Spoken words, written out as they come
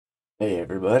Hey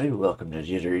everybody, welcome to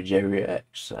Jittery-Jay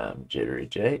Reacts. I'm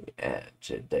Jittery-Jay, and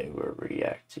today we're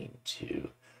reacting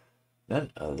to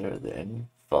none other than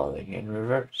Falling in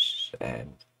Reverse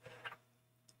and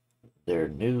their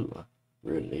new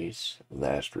release,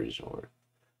 Last Resort.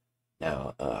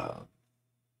 Now,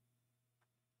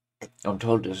 I'm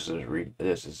told this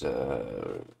is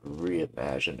a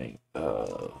reimagining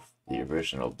of the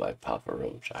original by Papa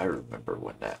Roach. I remember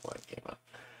when that one came out.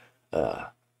 Uh,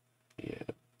 yeah,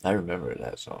 I remember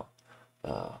that song.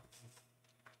 Uh,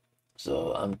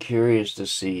 So I'm curious to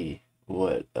see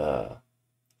what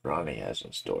Ronnie has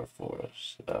in store for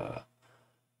us.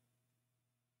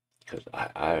 Because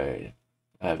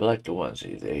I've liked the ones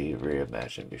they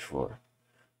reimagined before.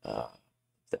 Uh,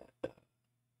 that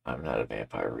I'm Not a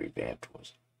Vampire revamped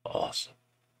was awesome.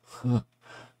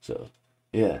 So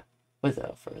yeah,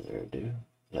 without further ado,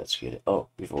 let's get it. Oh,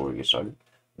 before we get started,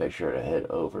 make sure to head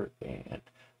over and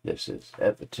this is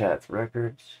Epitaph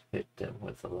Records. Hit them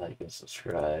with a like and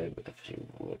subscribe if you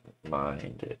wouldn't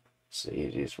mind. It's the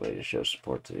easiest way to show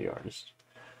support to the artist.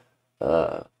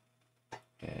 Uh,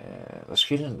 and let's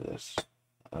get into this.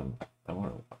 I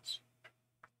want to.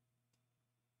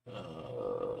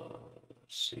 Let's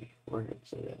see. Where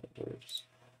is it at? There's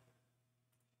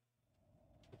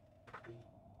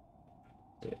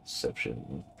the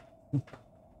Inception.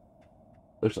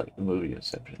 Looks like the movie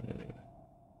Inception anyway.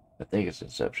 I think it's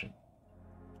Inception.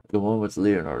 The one with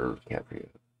Leonardo DiCaprio.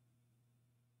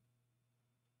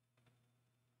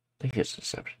 I think it's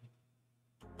Inception.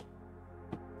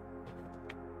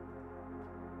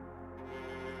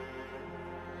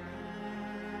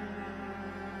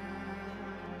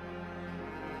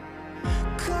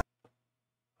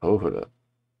 Hold up.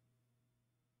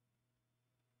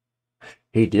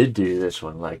 He did do this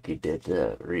one like he did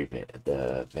the revamp,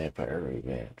 the vampire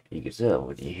revamp. You can tell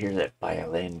when you hear that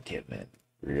violin come in,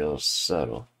 real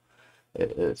subtle.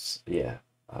 It's yeah,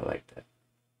 I like that.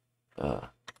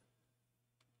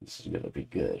 This is gonna be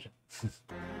good.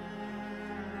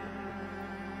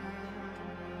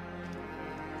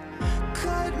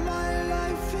 Cut my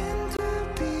life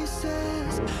into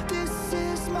pieces. This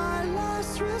is my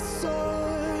last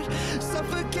resort.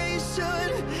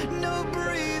 Suffocation, no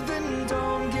breathing.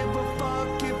 Don't give a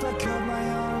fuck if I cut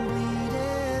my arm bleeding.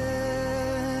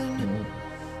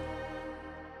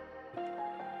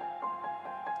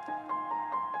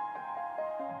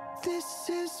 This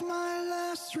is my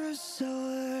last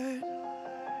resort.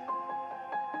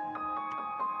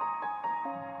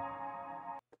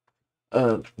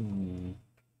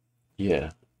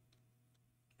 Yeah.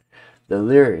 The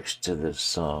lyrics to this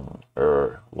song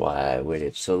are why I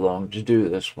waited so long to do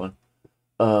this one.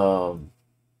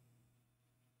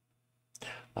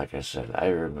 Like I said, I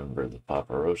remember the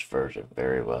Papa Roach version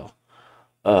very well.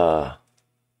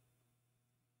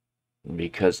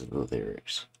 Because of the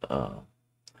lyrics.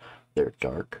 They're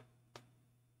dark.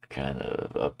 Kind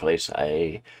of a place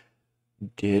I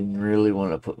didn't really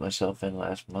want to put myself in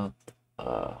last month.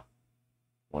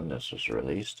 When this was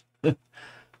released.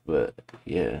 But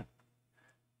yeah.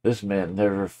 This man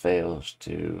never fails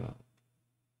to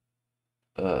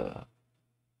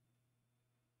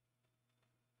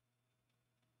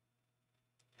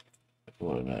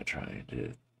what am I trying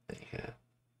to think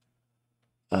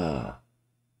of?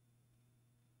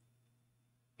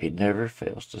 He never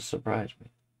fails to surprise me.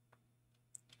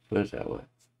 Put it that way.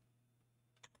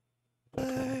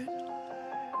 Okay.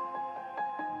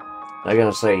 I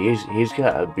gotta say, he's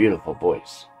got a beautiful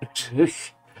voice.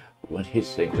 When he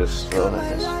sings as slow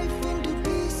as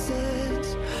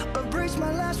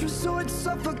my last resort,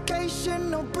 suffocation,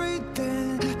 no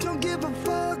breathing. Don't give a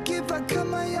fuck if I cut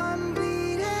my arm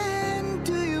bleeding.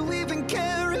 Do you even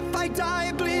care if I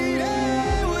die bleeding?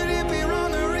 Would it be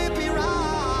wrong or it be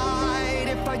right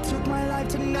if I took my life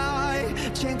tonight?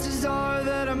 Chances are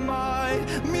that I might.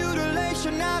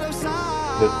 Mutilation out of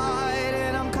sight,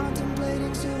 and I'm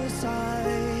contemplating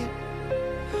suicide.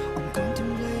 I'm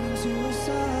contemplating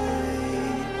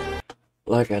suicide.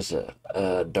 like I said,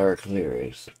 dark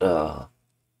lyrics.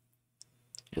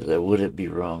 Is that would it be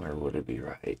wrong or would it be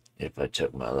right if I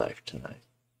took my life tonight?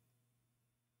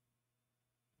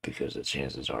 Because the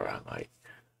chances are I might.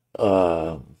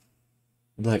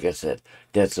 Like I said,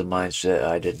 that's a mindset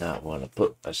I did not want to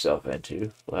put myself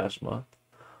into last month.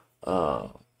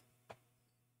 So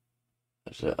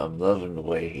I'm loving the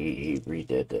way he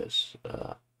redid this.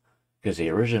 Because the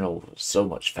original was so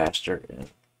much faster and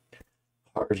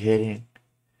hard hitting.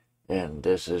 And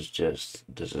this is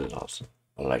awesome.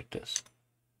 I like this.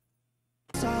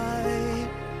 I'm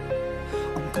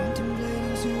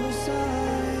contemplating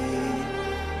suicide,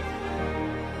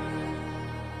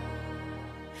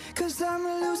 'cause I'm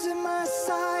losing my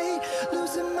sight.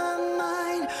 losing my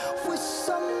mind. Wish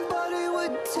somebody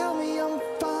would tell me I'm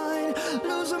fine.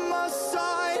 Losing my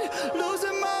sight,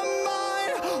 losing my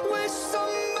mind. Wish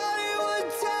somebody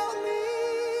would tell me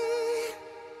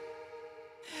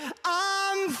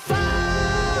I'm fine.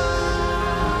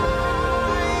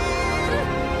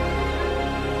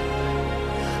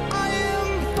 I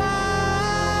am fine.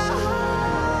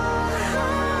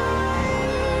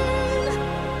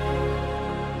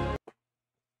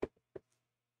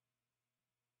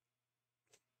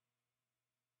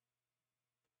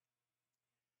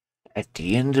 At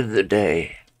the end of the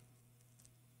day,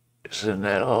 isn't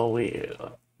that all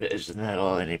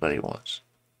anybody wants?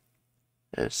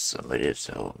 Is somebody to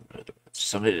tell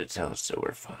us that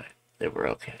we're fine, that we're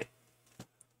okay,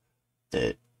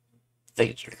 that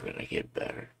things are gonna get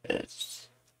better. That's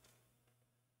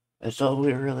all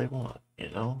we really want, you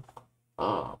know?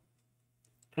 Oh,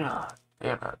 God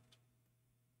damn it.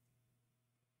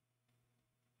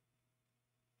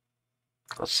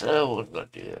 I said I wasn't gonna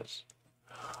do this.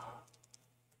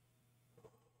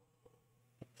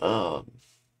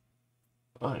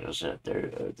 Like I said,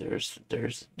 there's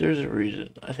a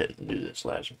reason I didn't do this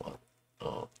last month.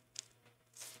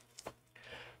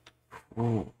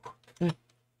 Ooh.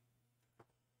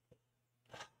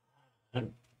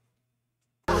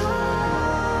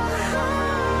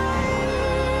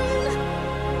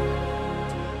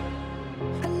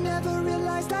 I never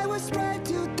realized I was spread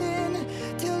too thin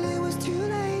till it was too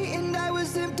late and I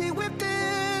was empty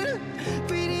within.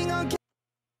 Beating on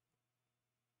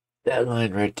That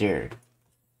line right there.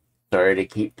 Sorry to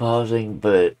keep pausing,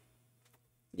 but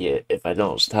yeah, if I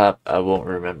don't stop, I won't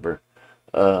remember.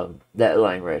 That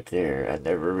line right there, I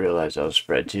never realized I was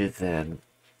spread too thin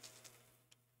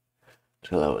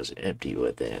till I was empty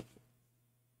within.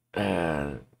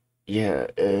 And yeah,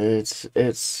 it's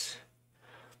a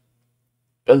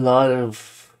lot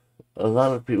of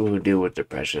people who deal with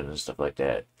depression and stuff like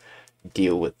that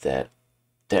deal with that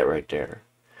right there,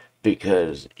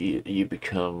 because you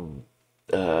become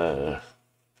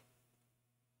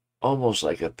almost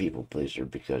like a people pleaser,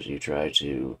 because you try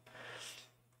to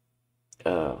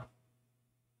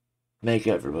make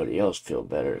everybody else feel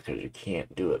better because you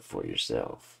can't do it for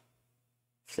yourself,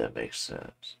 if that makes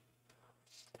sense.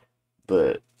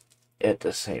 But at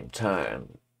the same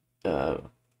time,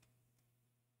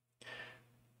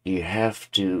 you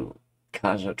have to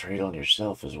concentrate on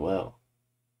yourself as well.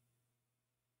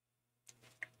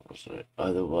 So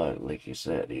otherwise, like you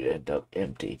said, you end up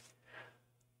empty.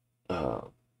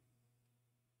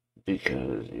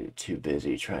 Because you're too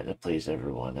busy trying to please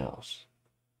everyone else.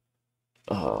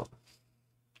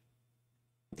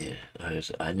 Yeah,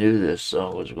 I knew this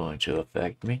song was going to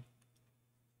affect me.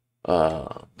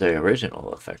 The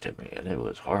original affected me, and it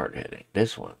was hard hitting.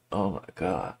 This one, oh my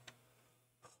God.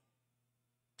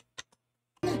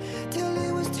 till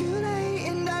it was too late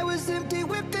and I was empty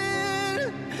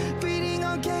within. Beating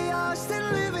on chaos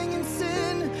and living in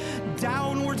sin.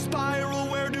 Downward spiral,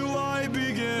 where do I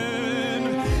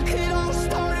begin? It all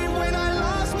started when I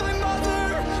lost my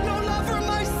mother. No love for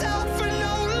myself and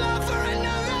no love for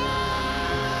another.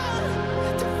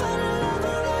 To find a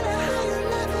lover at a higher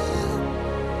level,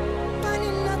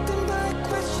 finding nothing but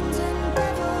questions and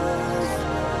devils.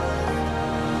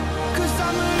 'Cause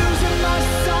I'm losing my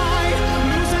sight,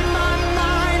 losing my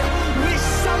mind. Wish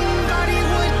somebody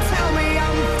would tell me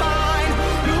I'm fine.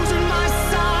 Losing my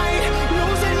sight,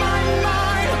 losing my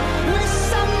mind. Wish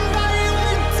somebody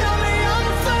would tell me I'm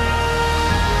fine.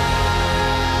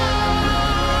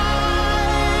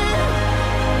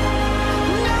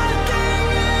 Nothing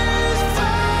is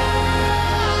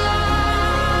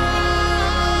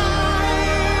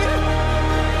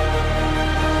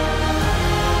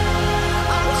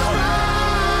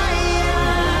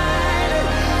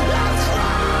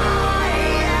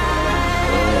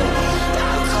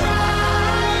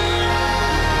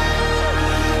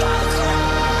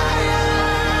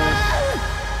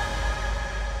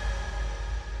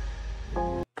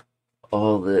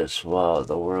All this while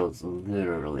the world's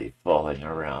literally falling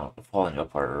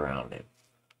apart around him.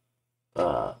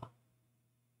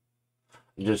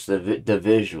 Just the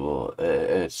visual,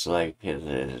 it's like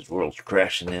his world's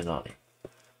crashing in on him.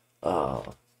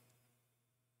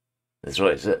 That's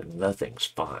why I said nothing's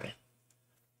fine,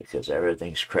 because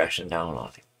everything's crashing down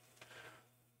on him.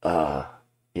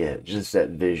 Yeah, just that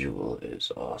visual is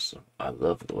awesome. I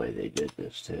love the way they did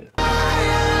this too.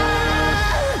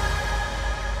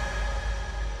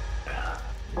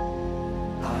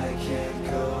 I can't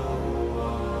go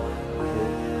on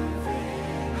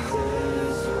living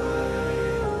this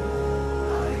way.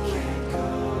 I can't go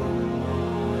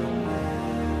on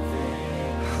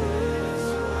living this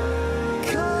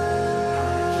way.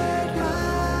 'Cause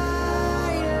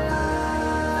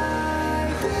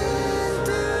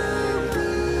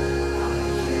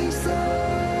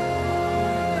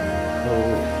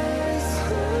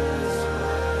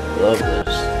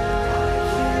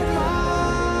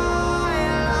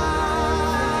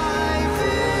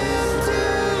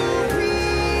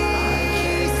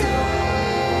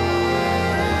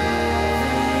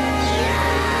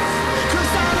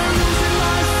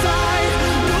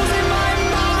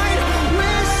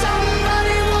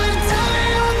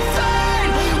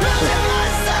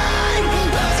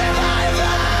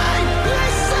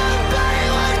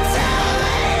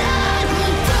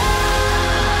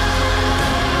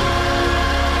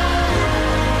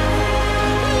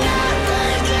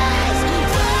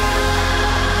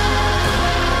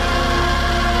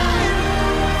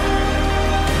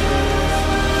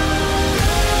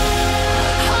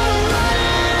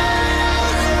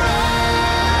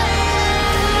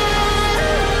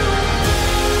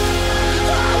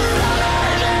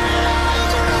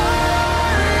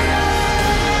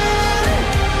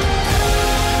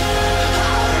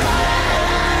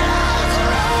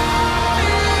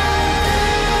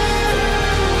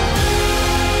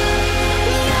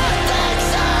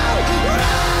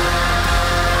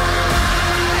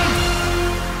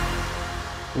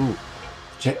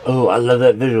Oh, I love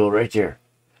that visual right there.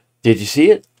 Did you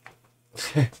see it?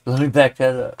 Let me back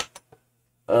that up.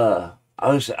 I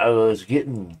was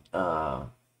getting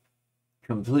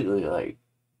completely like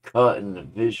caught in the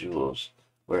visuals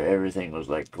where everything was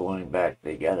like going back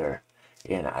together,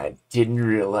 and I didn't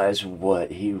realize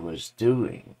what he was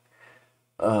doing.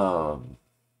 Um,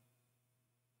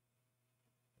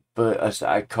 but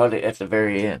I caught it at the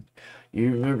very end.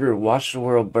 You remember Watch the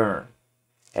World Burn?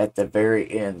 At the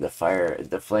very end, the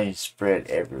flames spread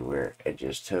everywhere and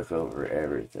just took over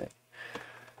everything.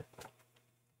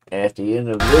 And at the end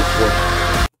of this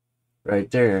one, right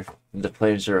there, the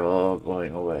flames are all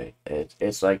going away.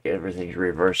 It's like everything's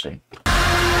reversing.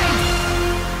 I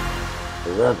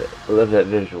love it. I love that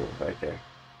visual right there.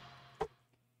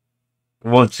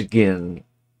 Once again,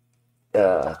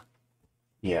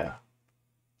 yeah.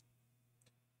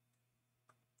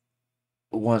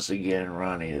 Once again,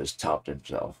 Ronnie has topped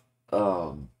himself.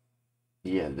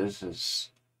 Yeah, this was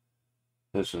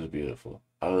beautiful.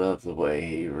 I love the way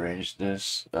he arranged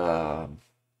this. Like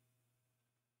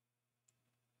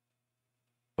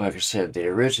I said, the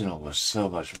original was so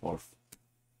much more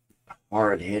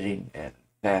hard hitting and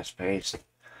fast paced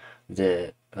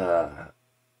that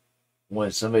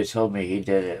when somebody told me he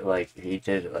did it like he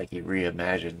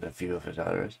reimagined a few of his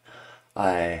others,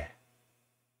 I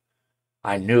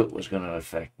I knew it was going to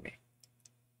affect me,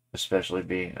 especially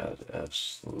being a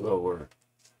slower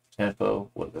tempo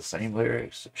with the same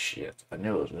lyrics. Shit, I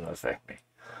knew it was going to affect me.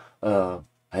 I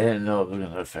didn't know it was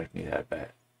going to affect me that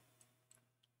bad.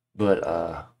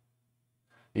 But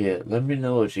yeah, let me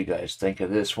know what you guys think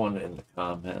of this one in the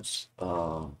comments.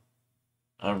 I'm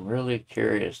really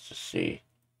curious to see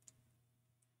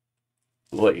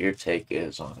what your take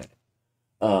is on it.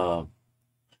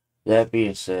 That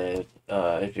being said,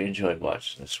 if you enjoyed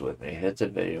watching this with me, hit the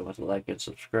video with a like and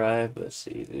subscribe. That's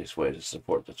the easiest way to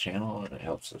support the channel, and it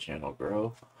helps the channel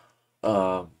grow.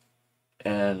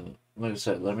 And like I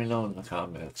said, let me know in the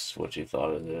comments what you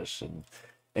thought of this and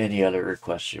any other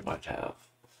requests you might have.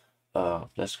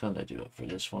 That's going to do it for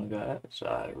this one, guys.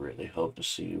 I really hope to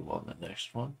see you on the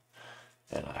next one.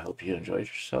 And I hope you enjoyed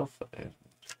yourself. And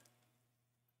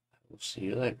we'll see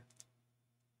you later.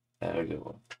 Have a good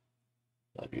one.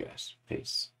 Love you guys.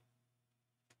 Peace.